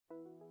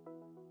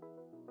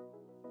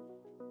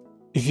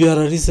If you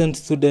are a recent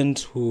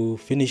student who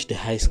finished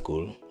high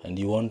school and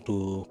you want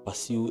to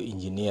pursue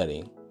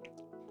engineering,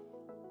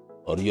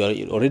 or you are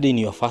already in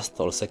your first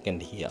or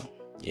second year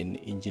in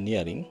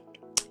engineering,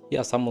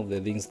 here are some of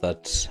the things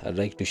that I'd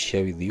like to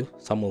share with you,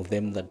 some of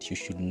them that you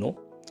should know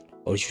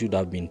or should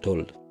have been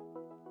told.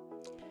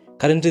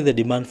 Currently, the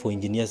demand for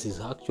engineers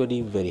is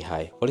actually very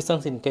high. For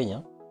instance, in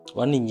Kenya,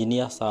 one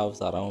engineer serves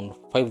around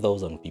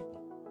 5,000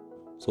 people.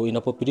 So in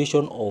a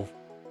population of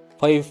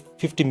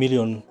 50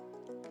 million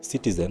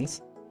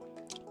citizens,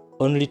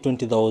 only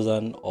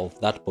 20,000 of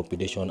that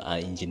population are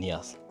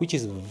engineers, which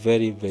is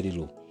very, very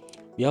low.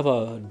 We have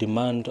a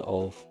demand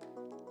of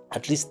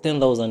at least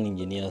 10,000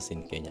 engineers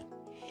in Kenya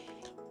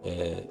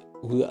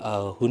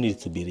who need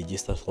to be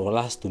registered for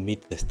us to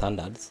meet the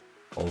standards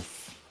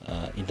of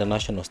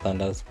international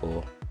standards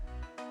for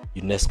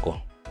UNESCO,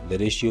 the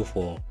ratio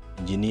for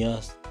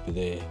engineers to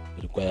the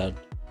required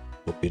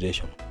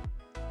population.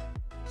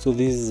 So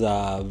this is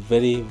a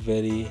very,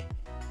 very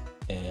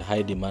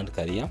high demand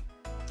career,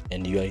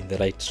 and you are in the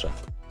right track.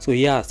 So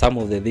here are some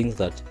of the things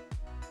that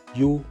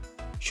you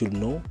should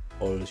know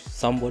or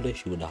somebody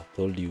should have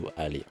told you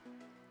earlier.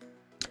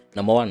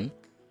 Number one,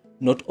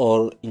 not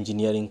all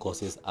engineering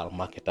courses are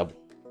marketable.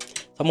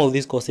 Some of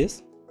these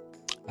courses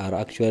are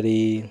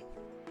actually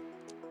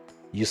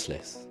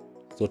useless,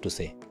 so to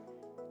say.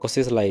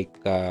 Courses like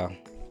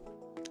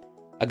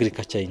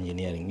agriculture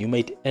engineering, you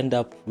might end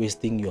up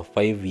wasting your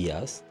 5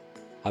 years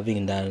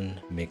having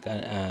done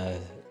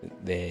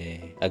the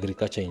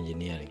agriculture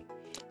engineering.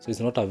 So it's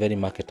not a very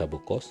marketable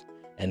course.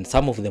 And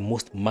some of the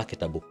most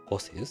marketable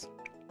courses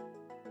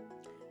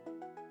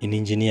in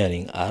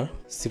engineering are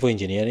civil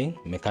engineering,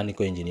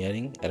 mechanical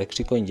engineering,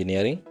 electrical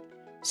engineering,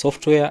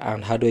 software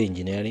and hardware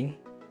engineering,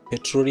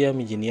 petroleum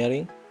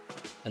engineering,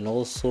 and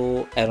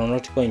also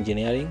aeronautical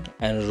engineering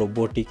and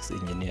robotics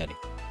engineering.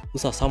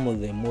 Those are some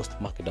of the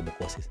most marketable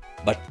courses,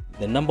 but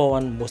the number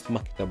one most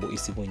marketable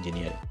is civil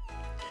engineering.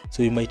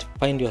 So you might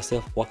find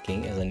yourself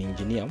working as an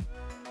engineer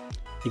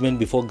even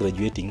before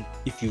graduating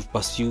if you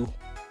pursue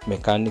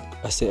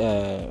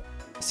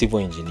civil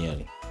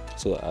engineering.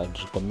 So I'd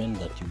recommend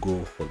that you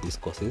go for these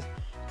courses.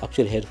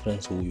 Actually, I had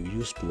friends who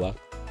used to work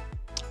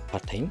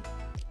part-time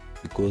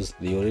because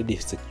they already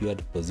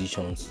secured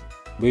positions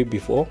way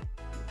before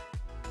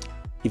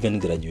even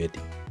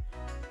graduating.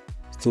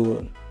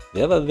 So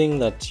the other thing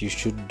that you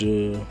should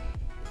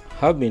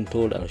have been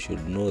told and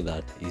should know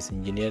that is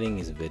engineering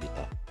is very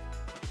tough.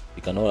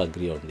 We can all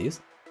agree on this.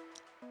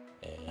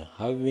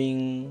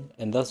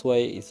 And that's why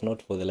it's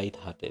not for the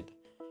light-hearted,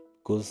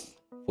 because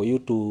for you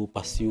to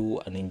pursue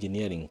an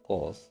engineering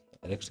course,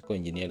 electrical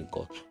engineering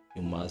course,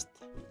 you must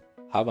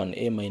have an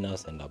A-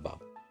 and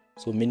above.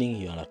 So meaning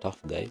you are a tough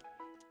guy,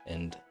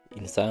 and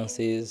in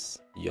sciences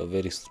you're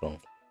very strong.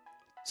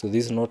 So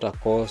this is not a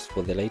course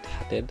for the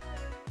light-hearted,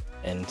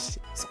 and it's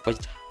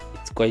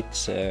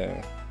quite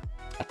a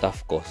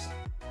tough course.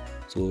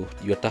 So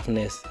your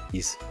toughness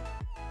is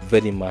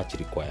very much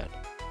required.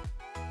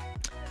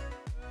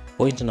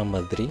 Point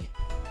number 3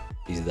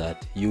 is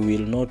that you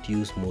will not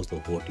use most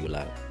of what you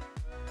learn.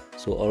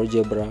 So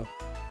algebra,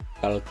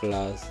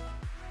 calculus,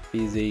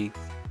 physics,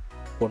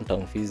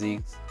 quantum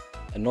physics,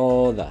 and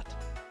all that,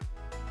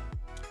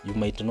 you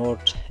might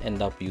not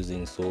end up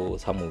using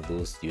some of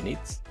those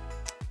units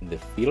in the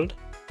field.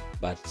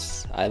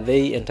 But are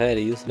they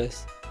entirely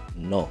useless?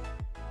 No.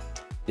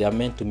 They are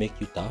meant to make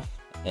you tough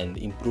and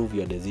improve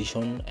your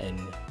decision and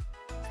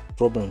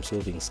problem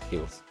solving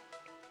skills.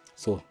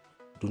 So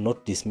do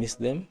not dismiss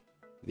them.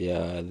 They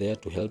are there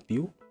to help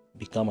you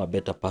become a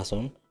better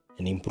person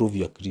and improve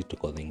your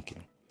critical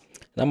thinking.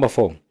 Number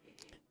 4,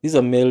 this is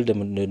a male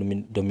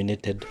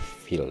dominated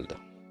field.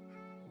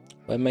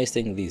 Why am I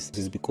saying this?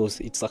 This is because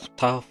it's a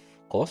tough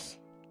course,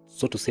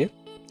 so to say,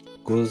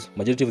 because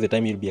majority of the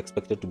time you'll be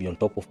expected to be on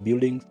top of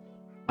buildings,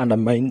 under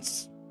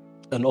mines,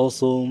 and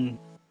also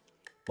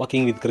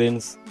working with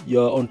cranes.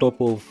 You're on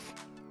top of,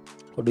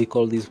 what do we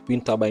call these,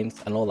 wind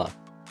turbines and all that.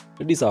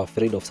 Ladies are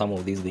afraid of some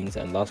of these things,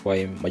 and that's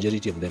why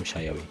majority of them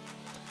shy away.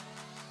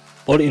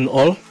 All in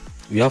all,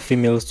 we have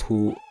females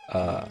who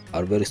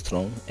are very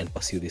strong and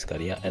pursue this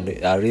career, and they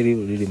are really,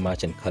 really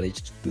much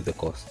encouraged to do the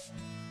course.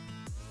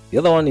 The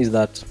other one is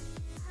that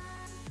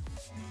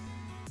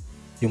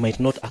you might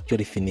not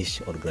actually finish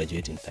or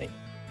graduate in time.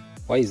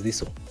 Why is this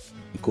so?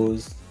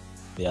 Because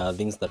there are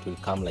things that will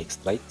come like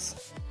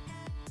strikes.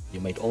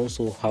 You might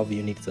also have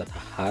units that are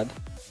hard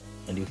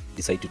and you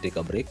decide to take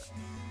a break,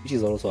 which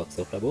is also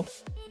acceptable.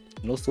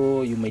 And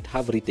also you might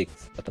have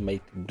retakes that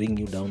might bring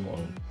you down or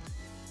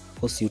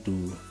force you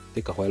to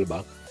take a while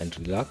back and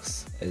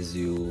relax as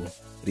you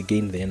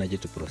regain the energy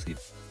to proceed.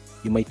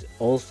 You might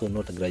also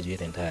not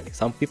graduate entirely.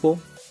 Some people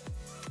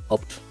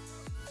opt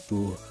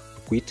to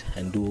quit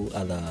and do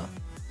other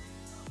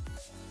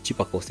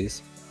cheaper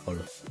courses or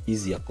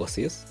easier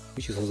courses,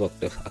 which is also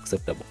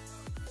acceptable.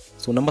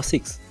 So number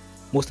 6,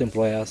 most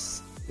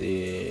employers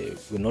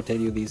will not tell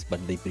you this,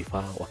 but they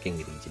prefer working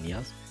with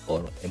engineers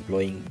or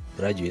employing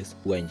graduates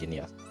who are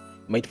engineers.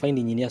 You might find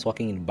engineers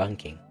working in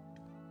banking,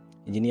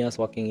 engineers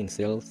working in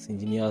sales,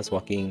 engineers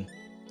working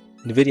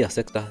in various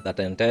sectors that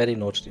are entirely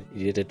not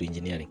related to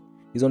engineering.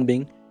 Reason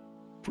being,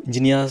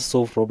 engineers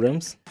solve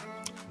problems,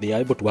 they are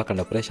able to work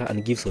under pressure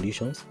and give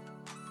solutions,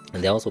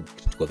 and they are also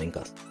critical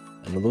thinkers.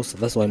 And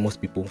that's why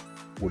most people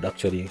would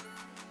actually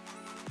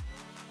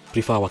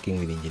prefer working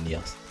with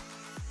engineers.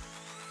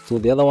 So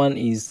the other one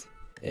is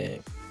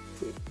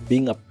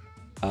being a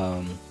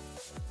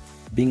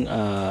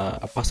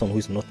person who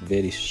is not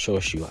very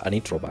social, an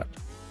introvert,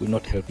 will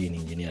not help you in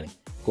engineering,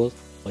 because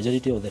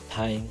majority of the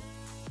time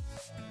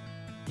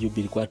you'll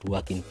be required to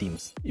work in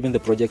teams. Even the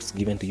projects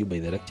given to you by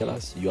the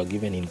lecturers, you are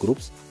given in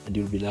groups, and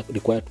you'll be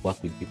required to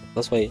work with people.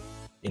 That's why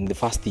in the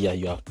first year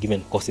you are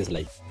given courses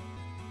like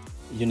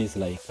units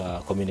like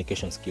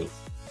communication skills,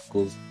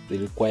 because they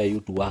require you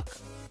to work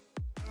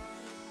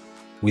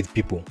with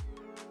people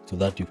so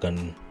that you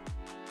can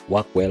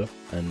work well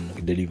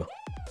and deliver.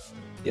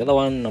 The other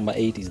one, number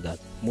 8, is that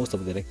most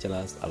of the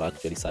lecturers are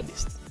actually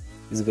sadists.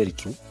 This is very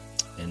true,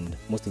 and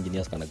most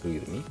engineers can agree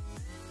with me.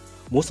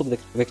 Most of the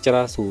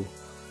lecturers who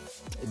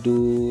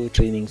do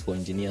trainings for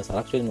engineers are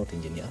actually not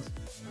engineers,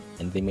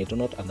 and they may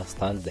not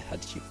understand the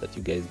hardship that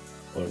you guys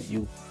or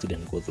you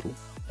students go through,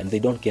 and they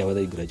don't care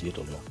whether you graduate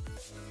or not.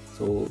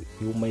 So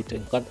you might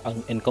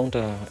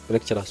encounter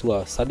lecturers who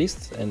are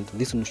sadists, and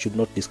this should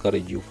not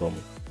discourage you from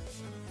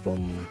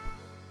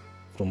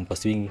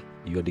pursuing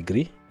your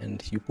degree,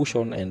 and you push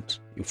on and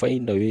you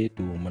find a way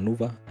to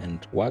maneuver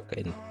and work,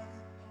 and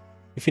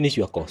you finish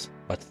your course.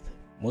 But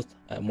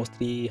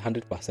mostly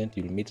 100%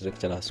 you'll meet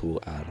lecturers who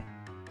are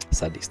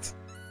sadists.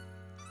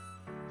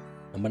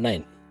 Number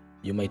 9,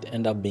 you might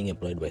end up being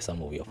employed by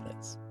some of your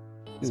friends.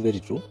 This is very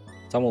true.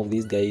 Some of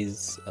these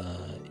guys,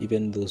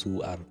 even those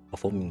who are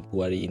performing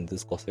poorly in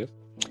these courses,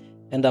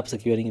 end up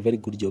securing very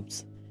good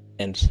jobs,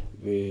 and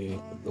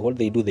what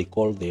they do, they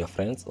call their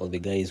friends or the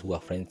guys who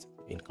are friends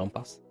in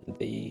campus, and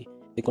they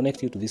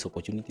connect you to these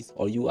opportunities,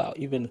 or you are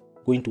even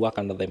going to work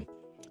under them.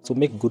 So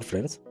make good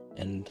friends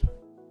and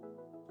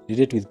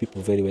relate with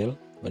people very well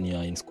when you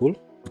are in school,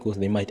 because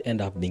they might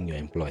end up being your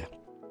employer.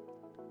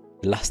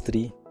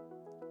 Lastly,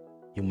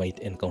 you might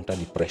encounter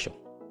depression.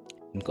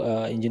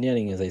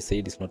 Engineering, as I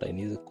said, is not an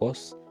easy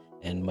course,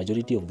 and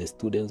majority of the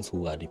students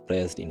who are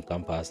depressed in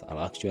campus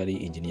are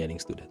actually engineering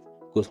students,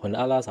 because when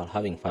others are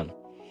having fun,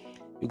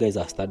 you guys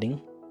are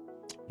studying,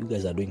 you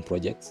guys are doing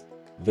projects,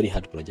 very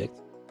hard projects,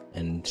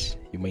 and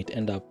you might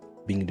end up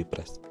being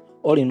depressed.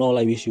 All in all,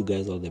 I wish you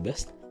guys all the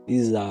best.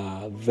 This is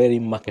a very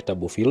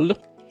marketable field.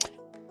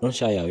 Don't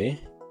shy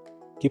away,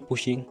 keep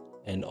pushing,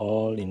 and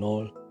all in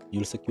all,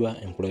 you'll secure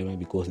employment,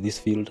 because this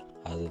field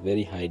has a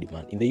very high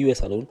demand. In the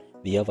US alone,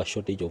 they have a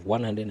shortage of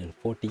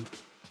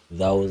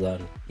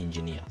 140,000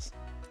 engineers.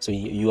 So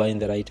you are in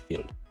the right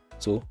field.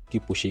 So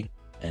keep pushing,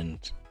 and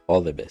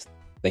all the best.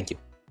 Thank you.